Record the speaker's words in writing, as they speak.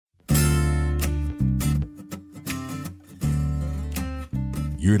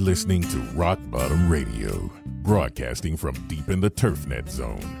You're listening to Rockbottom Radio, broadcasting from deep in the TurfNet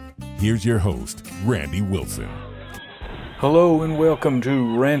zone. Here's your host, Randy Wilson. Hello and welcome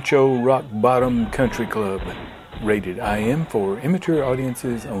to Rancho Rockbottom Country Club, rated IM for immature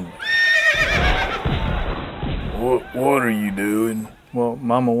audiences only. What are you doing? Well,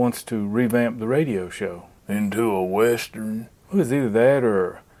 Momma wants to revamp the radio show. Into a western? It was either that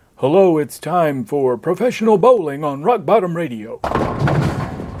or, hello, it's time for professional bowling on Rockbottom Radio.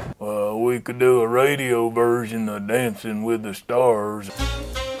 Well, we could do a radio version of Dancing with the Stars.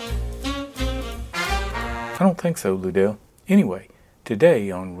 I don't think so, Ludell. Anyway,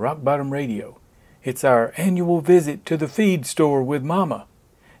 today on Rockbottom Radio, it's our annual visit to the feed store with Momma.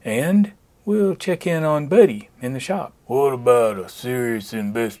 And we'll check in on Buddy in the shop. What about a serious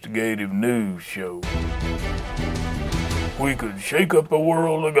investigative news show? We could shake up the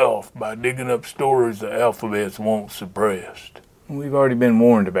world of golf by digging up stories the alphabets won't suppressed. We've already been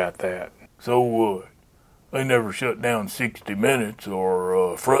warned about that. So what? They never shut down 60 Minutes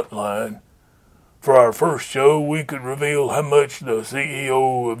or Frontline. For our first show, we could reveal how much the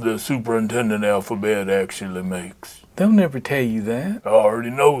CEO of the superintendent alphabet actually makes. They'll never tell you that. I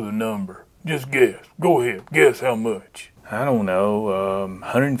already know the number. Just guess. Go ahead. Guess how much. I don't know,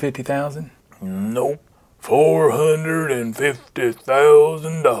 150,000? Nope.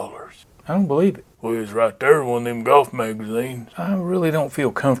 $450,000. I don't believe it. Well, it's right there in one of them golf magazines. I really don't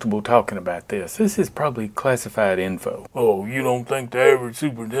feel comfortable talking about this. This is probably classified info. Oh, you don't think the average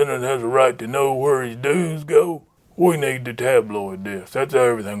superintendent has a right to know where his dues go? We need to tabloid this. That's how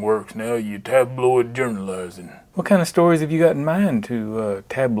everything works now. You tabloid journalizing. What kind of stories have you got in mind to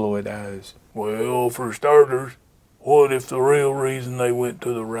tabloidize? Well, for starters, what if the real reason they went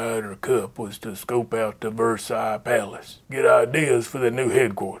to the Ryder Cup was to scope out the Versailles Palace? Get ideas for the new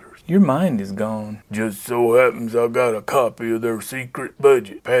headquarters. Your mind is gone. Just so happens I got a copy of their secret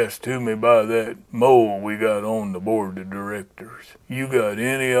budget passed to me by that mole we got on the board of directors. You got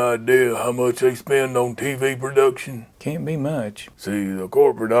any idea how much they spend on TV production? Can't be much. See, the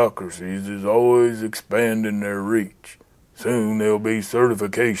corporatocracies is always expanding their reach. Soon there'll be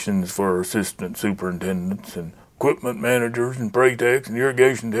certifications for assistant superintendents and equipment managers and prey techs and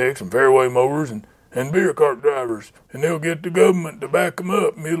irrigation techs and fairway mowers and beer cart drivers, and they'll get the government to back them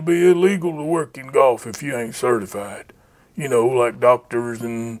up, and it'll be illegal to work in golf if you ain't certified. You know, like doctors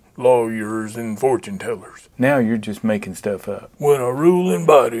and lawyers and fortune tellers. Now you're just making stuff up. When a ruling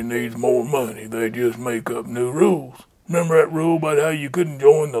body needs more money, they just make up new rules. Remember that rule about how you couldn't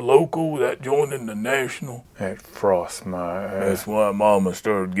join the local without joining the national? That frosts my eye. That's why Momma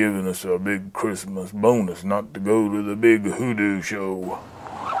started giving us a big Christmas bonus not to go to the big hoodoo show.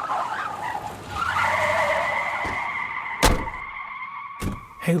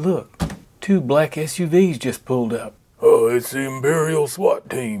 Hey, look. 2 black SUVs just pulled up. Oh, it's the Imperial SWAT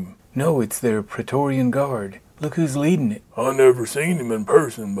team. No, it's their Praetorian Guard. Look who's leading it. I never seen him in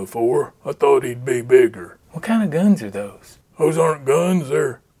person before. I thought he'd be bigger. What kind of guns are those? Those aren't guns,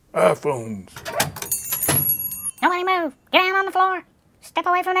 they're iPhones. Nobody move. Get down on the floor. Step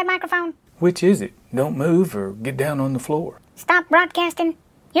away from that microphone. Which is it? Don't move or get down on the floor. Stop broadcasting.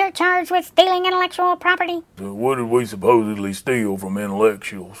 You're charged with stealing intellectual property. So what did we supposedly steal from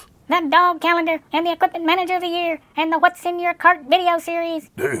intellectuals? The dog calendar and the equipment manager of the year and the What's in Your Cart video series.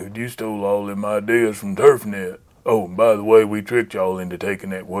 Dude, you stole all them ideas from TurfNet. Oh, and by the way, we tricked y'all into taking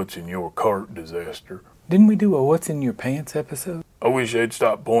that What's in Your Cart disaster. Didn't we do a What's in Your Pants episode? I wish they'd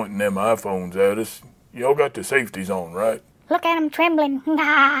stop pointing them iPhones at us. Y'all got the safeties on, right? Look at them trembling.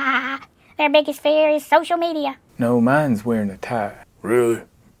 Their biggest fear is social media. No, mine's wearing a tie. Really?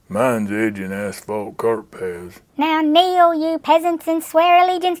 Mine's edging asphalt cart paths. Now kneel, you peasants, and swear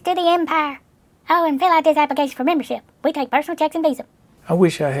allegiance to the Empire. Oh, and fill out this application for membership. We take personal checks and Visa. I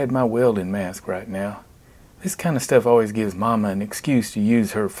wish I had my welding mask right now. This kind of stuff always gives Momma an excuse to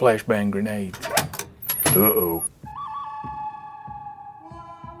use her flashbang grenades. Uh-oh.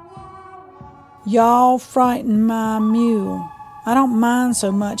 Y'all frightened my mule. I don't mind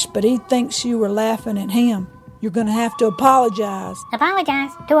so much, but he thinks you were laughing at him. You're gonna have to apologize.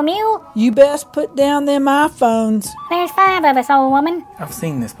 Apologize? To a mule? You best put down them iPhones. There's 5 of us, old woman. I've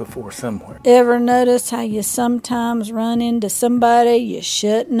seen this before somewhere. Ever notice how you sometimes run into somebody you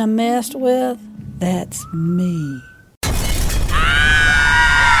shouldn't have messed with? That's me.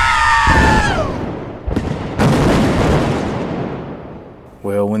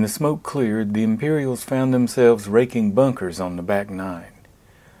 Well, when the smoke cleared, the Imperials found themselves raking bunkers on the back 9.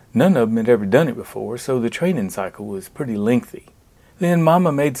 None of them had ever done it before, so the training cycle was pretty lengthy. Then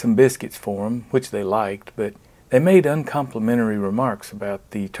Momma made some biscuits for them, which they liked, but they made uncomplimentary remarks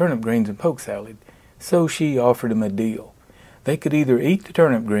about the turnip greens and poke salad, so she offered them a deal. They could either eat the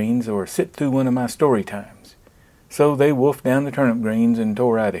turnip greens or sit through one of my story times. So they wolfed down the turnip greens and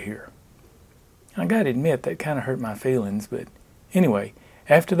tore out of here. I gotta admit, that kind of hurt my feelings, but anyway,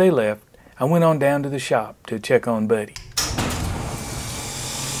 after they left, I went on down to the shop to check on Buddy.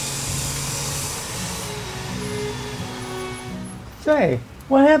 Say,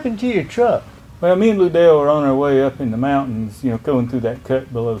 what happened to your truck? Well, me and Ludell were on our way up in the mountains, going through that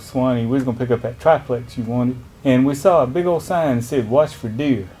cut below Swanee. We was going to pick up that triplex you wanted. And we saw a big old sign that said, "Watch for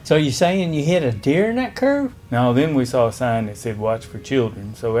deer." So you saying you hit a deer in that curve? Now, then we saw a sign that said, "Watch for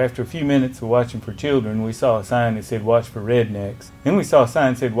children." So after a few minutes of watching for children, we saw a sign that said, "Watch for rednecks." Then we saw a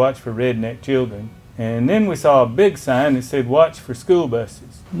sign that said, "Watch for redneck children." And then we saw a big sign that said, "Watch for school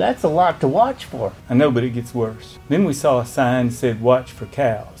buses." That's a lot to watch for. I know, but it gets worse. Then we saw a sign that said, "Watch for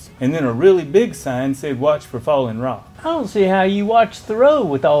cows." And then a really big sign said, "Watch for falling rock." I don't see how you watch the road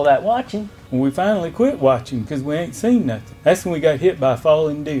with all that watching. Well, we finally quit watching because we ain't seen nothing. That's when we got hit by a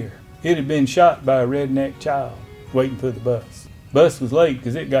falling deer. It had been shot by a redneck child waiting for the bus. Bus was late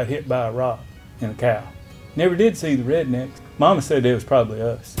because it got hit by a rock and a cow. Never did see the rednecks. Mama said it was probably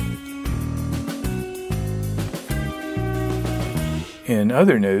us. In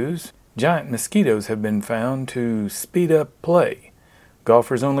other news, giant mosquitoes have been found to speed up play.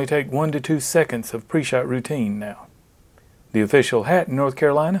 Golfers only take 1 to 2 seconds of pre-shot routine now. The official hat in North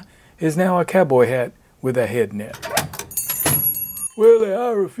Carolina is now a cowboy hat with a head net. Willy,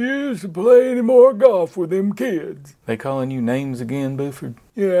 I refuse to play any more golf with them kids. They calling you names again, Booferd?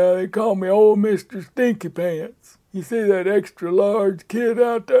 Yeah, they call me old Mr. Stinky Pants. You see that extra large kid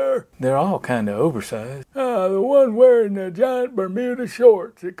out there? They're all kind of oversized. The one wearing the giant Bermuda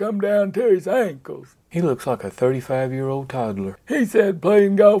shorts that come down to his ankles. He looks like a 35-year-old toddler. He said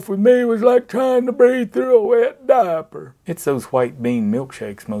playing golf with me was like trying to breathe through a wet diaper. It's those white bean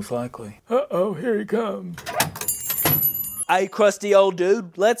milkshakes, most likely. Uh-oh, here he comes. Hey, crusty old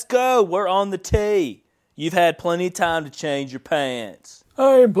dude, let's go. We're on the tee. You've had plenty of time to change your pants.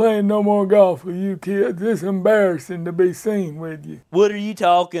 I ain't playing no more golf with you kids. It's embarrassing to be seen with you. What are you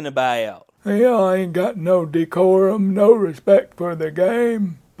talking about? Y'all ain't got no decorum, no respect for the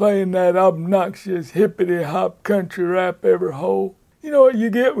game. Playing that obnoxious hippity-hop country rap every hole. You know what you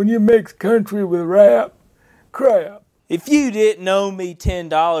get when you mix country with rap? Crap. If you didn't owe me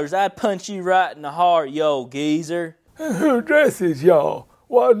 $10, I'd punch you right in the heart, you old geezer. Who dresses y'all?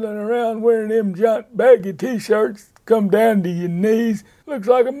 Waddling around wearing them giant baggy t-shirts come down to your knees. Looks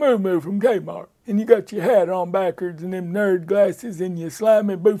like a moo-moo from Kmart. And you got your hat on backwards and them nerd glasses and your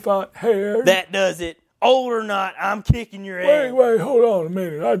slimy bouffant hair. That does it. Old or not, I'm kicking your ass. Wait, hold on a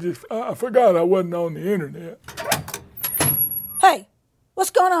minute. I forgot I wasn't on the internet. Hey,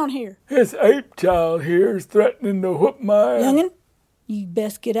 what's going on here? This ape child here is threatening to whoop my ass. Youngin', you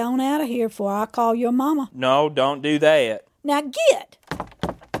best get on out of here before I call your mama. No, don't do that. Now get!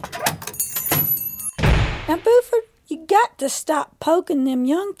 Now, Booferd, you got to stop poking them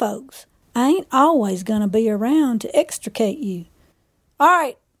young folks. I ain't always gonna be around to extricate you. All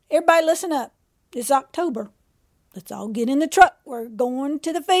right, everybody listen up. It's October. Let's all get in the truck. We're going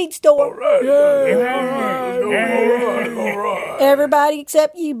to the feed store. All right. All right. Everybody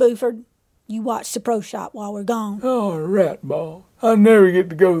except you, Booferd. You watch the pro shop while we're gone. Oh, rat ball. I never get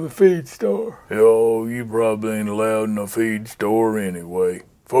to go to the feed store. Yo, you probably ain't allowed in a feed store anyway.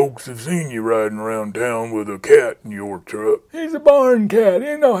 Folks have seen you riding around town with a cat in your truck. He's a barn cat. He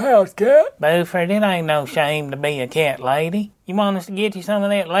ain't no house cat. Booferd, it ain't no shame to be a cat lady. You want us to get you some of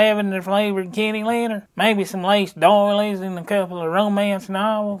that lavender-flavored kitty litter? Maybe some lace doilies and a couple of romance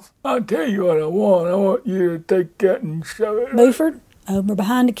novels? I'll tell you what I want. I want you to take that and shove it. Booferd, over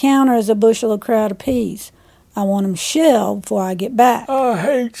behind the counter is a bushel of crowd of peas. I want them shelled before I get back. I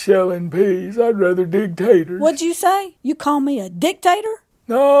hate shelling peas. I'd rather dig taters. What'd you say? You call me a dictator?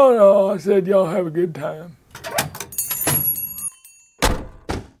 No, I said y'all have a good time.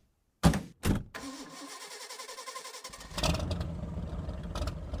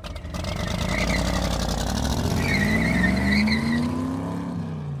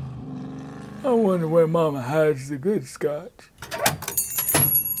 I wonder where Mama hides the good Scotch.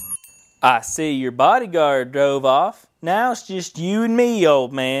 I see your bodyguard drove off. Now it's just you and me,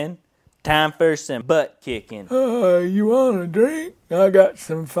 old man. Time for some butt kicking. You want a drink? I got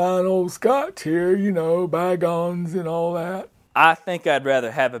some fine old Scotch here, bygones and all that. I think I'd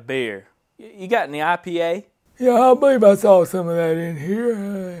rather have a beer. You got any IPA? Yeah, I believe I saw some of that in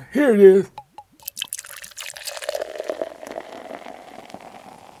here. Here it is.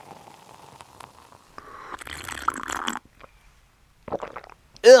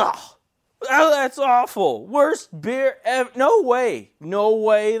 Ugh! Oh, that's awful. Worst beer ever. No way. No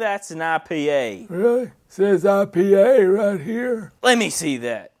way that's an IPA. Really? Says IPA right here. Let me see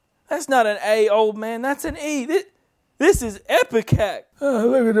that. That's not an A, old man. That's an E. This is Epicac.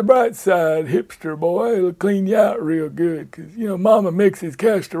 Look at the bright side, hipster boy. It'll clean you out real good, 'cause, Mama mixes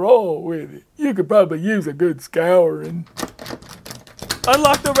castor oil with it. You could probably use a good scouring.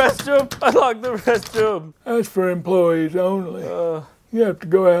 Unlock the restroom. That's for employees only. You have to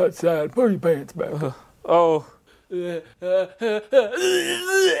go outside. Pull your pants back. Oh,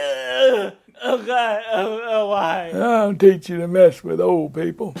 God. Oh, why? I'll teach you to mess with old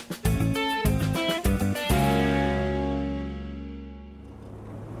people.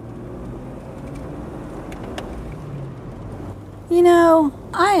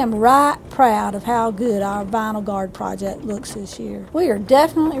 I am right proud of how good our VinylGuard project looks this year. We are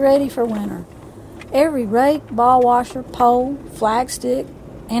definitely ready for winter. Every rake, ball washer, pole, flagstick,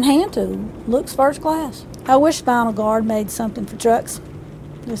 and hand tool looks first class. I wish VinylGuard made something for trucks.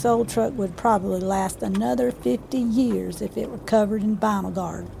 This old truck would probably last another 50 years if it were covered in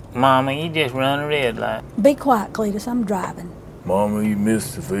VinylGuard. Mama, you just run a red light. Be quiet, Cletus. I'm driving. Mama, you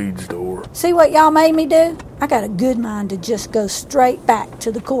missed the feed store. See what y'all made me do? I got a good mind to just go straight back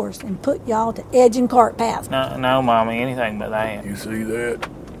to the course and put y'all to edging cart paths. No, Mama, anything but that. You see that?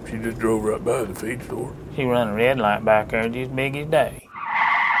 She just drove right by the feed store. She run a red light back there just big as day.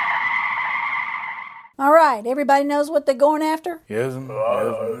 All right, everybody knows what they're going after? Yes, ma'am.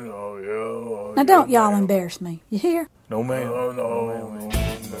 Now don't y'all embarrass me. You hear? No, ma'am. No.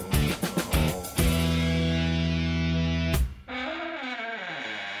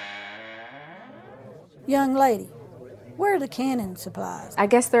 Young lady, where are the cannon supplies? I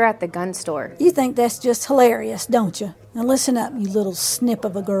guess they're at the gun store. You think that's just hilarious, don't you? Now listen up, you little snip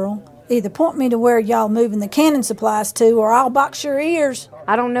of a girl. Either point me to where y'all moving the cannon supplies to, or I'll box your ears.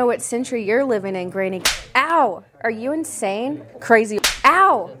 I don't know what century you're living in, Granny. Ow! Are you insane? Crazy.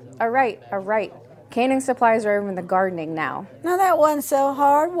 Ow! All right. Canning supplies are over in the gardening now. Now that wasn't so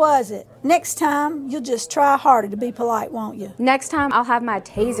hard, was it? Next time, you'll just try harder to be polite, won't you? Next time, I'll have my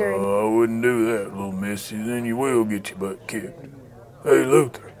taser and... I wouldn't do that, little missy. Then you will get your butt kicked. Hey,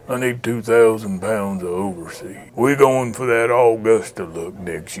 Luther, I need 2,000 pounds of overseed. We're going for that Augusta look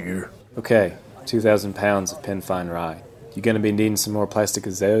next year. Okay, 2,000 pounds of pin-fine rye. You gonna be needing some more plastic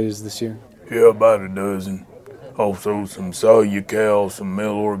azaleas this year? Yeah, about a dozen. Also some Solucal, some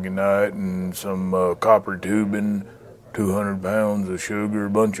metal organite, and some copper tubing, 200 pounds of sugar, a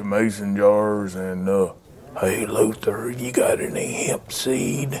bunch of mason jars, and, hey, Luther, you got any hemp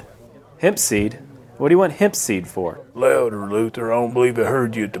seed? Hemp seed? What do you want hemp seed for? Louder, Luther. I don't believe I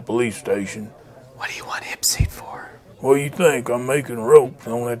heard you at the police station. What do you want hemp seed for? What do you think? I'm making ropes.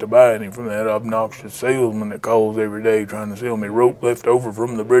 I don't have to buy any from that obnoxious salesman that calls every day trying to sell me rope left over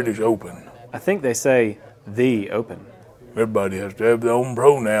from the British Open. I think they say the Open. Everybody has to have their own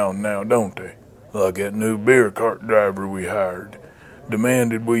pronoun now, don't they? Like that new beer cart driver we hired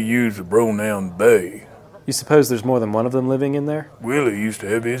demanded we use the pronoun they. You suppose there's more than one of them living in there? Willy used to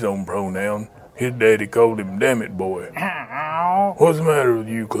have his own pronoun. His daddy called him Dammit Boy. What's the matter with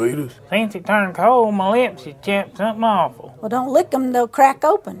you, Cletus? Since it turned cold, my lips has chapped something awful. Well, don't lick them, they'll crack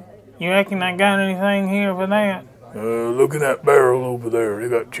open. You reckon I got anything here for that? Look at that barrel over there. They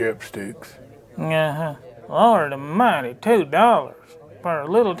got chapsticks. Uh-huh. Lord almighty, $2 for a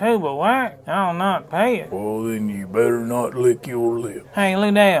little tube of wax? I'll not pay it. Well, then you better not lick your lips. Hey,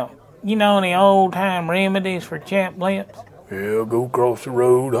 Ludell, you know any old-time remedies for chapped lips? Yeah, go across the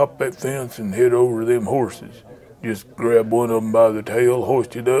road, hop that fence, and head over them horses. Just grab one of them by the tail,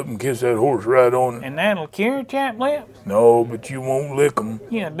 hoist it up, and kiss that horse right on it. And that'll cure chapped lips? No, but you won't lick them.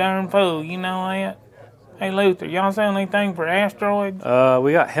 You a darn fool, you know that? Hey, Luther, y'all sell anything for asteroids?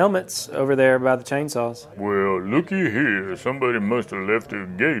 We got helmets over there by the chainsaws. Well, looky here. Somebody must have left the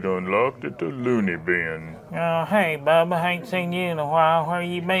gate unlocked at the loony bin. Oh, hey, Bubba, ain't seen you in a while. Where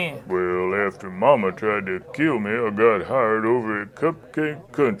you been? Well, after Momma tried to kill me, I got hired over at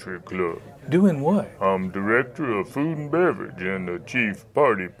Cupcake Country Club. Doing what? I'm director of food and beverage and the chief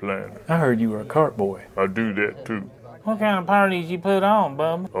party planner. I heard you were a cart boy. I do that, too. What kind of parties you put on,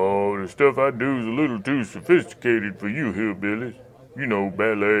 Bubba? Oh, the stuff I do is a little too sophisticated for you hillbillies. You know,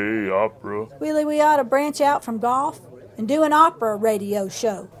 ballet, opera. Willie, we ought to branch out from golf and do an opera radio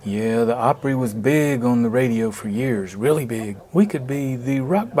show. Yeah, the Opry was big on the radio for years, really big. We could be the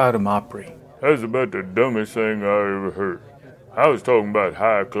Rockbottom Opry. That's about the dumbest thing I ever heard. I was talking about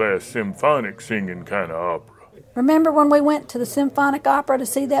high-class symphonic singing kind of opera. Remember when we went to the symphonic opera to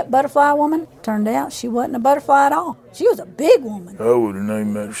see that butterfly woman? Turned out she wasn't a butterfly at all. She was a big woman. I would have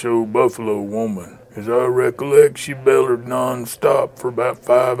named that show Buffalo Woman. As I recollect, she bellered non-stop for about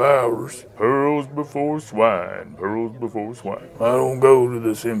 5 hours. Pearls before swine, pearls before swine. I don't go to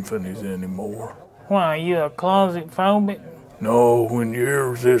the symphonies anymore. Why, you a closet phobic? No, when you're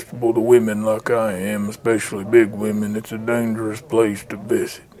irresistible to women like I am, especially big women, it's a dangerous place to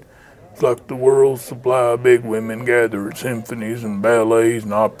visit. It's like the world's supply of big women gather at symphonies and ballets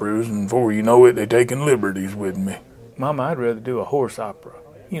and operas, and before you know it, they're taking liberties with me. Mama, I'd rather do a horse opera.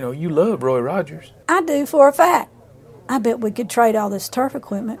 You know, you love Roy Rogers. I do for a fact. I bet we could trade all this turf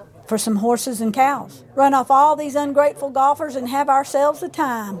equipment for some horses and cows. Run off all these ungrateful golfers and have ourselves a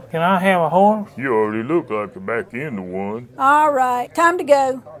time. Can I have a horse? You already look like the back end of one. All right, time to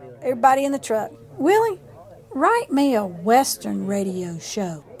go. Everybody in the truck. Willie, write me a Western radio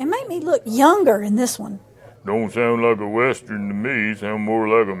show and make me look younger in this one. Don't sound like a Western to me. Sound more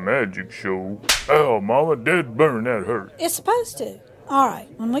like a magic show. Ow, Mama, dead burn, that hurt. It's supposed to. All right,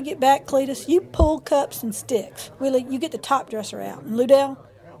 when we get back, Cletus, you pull cups and sticks. Willie, you get the top dresser out. And Ludell,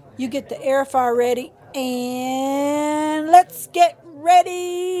 you get the air fryer ready. And let's get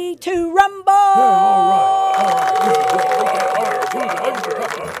ready to rumble!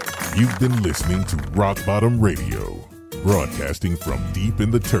 You've been listening to Rockbottom Radio, broadcasting from deep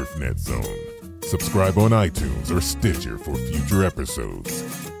in the TurfNet zone. Subscribe on iTunes or Stitcher for future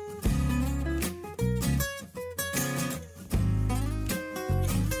episodes.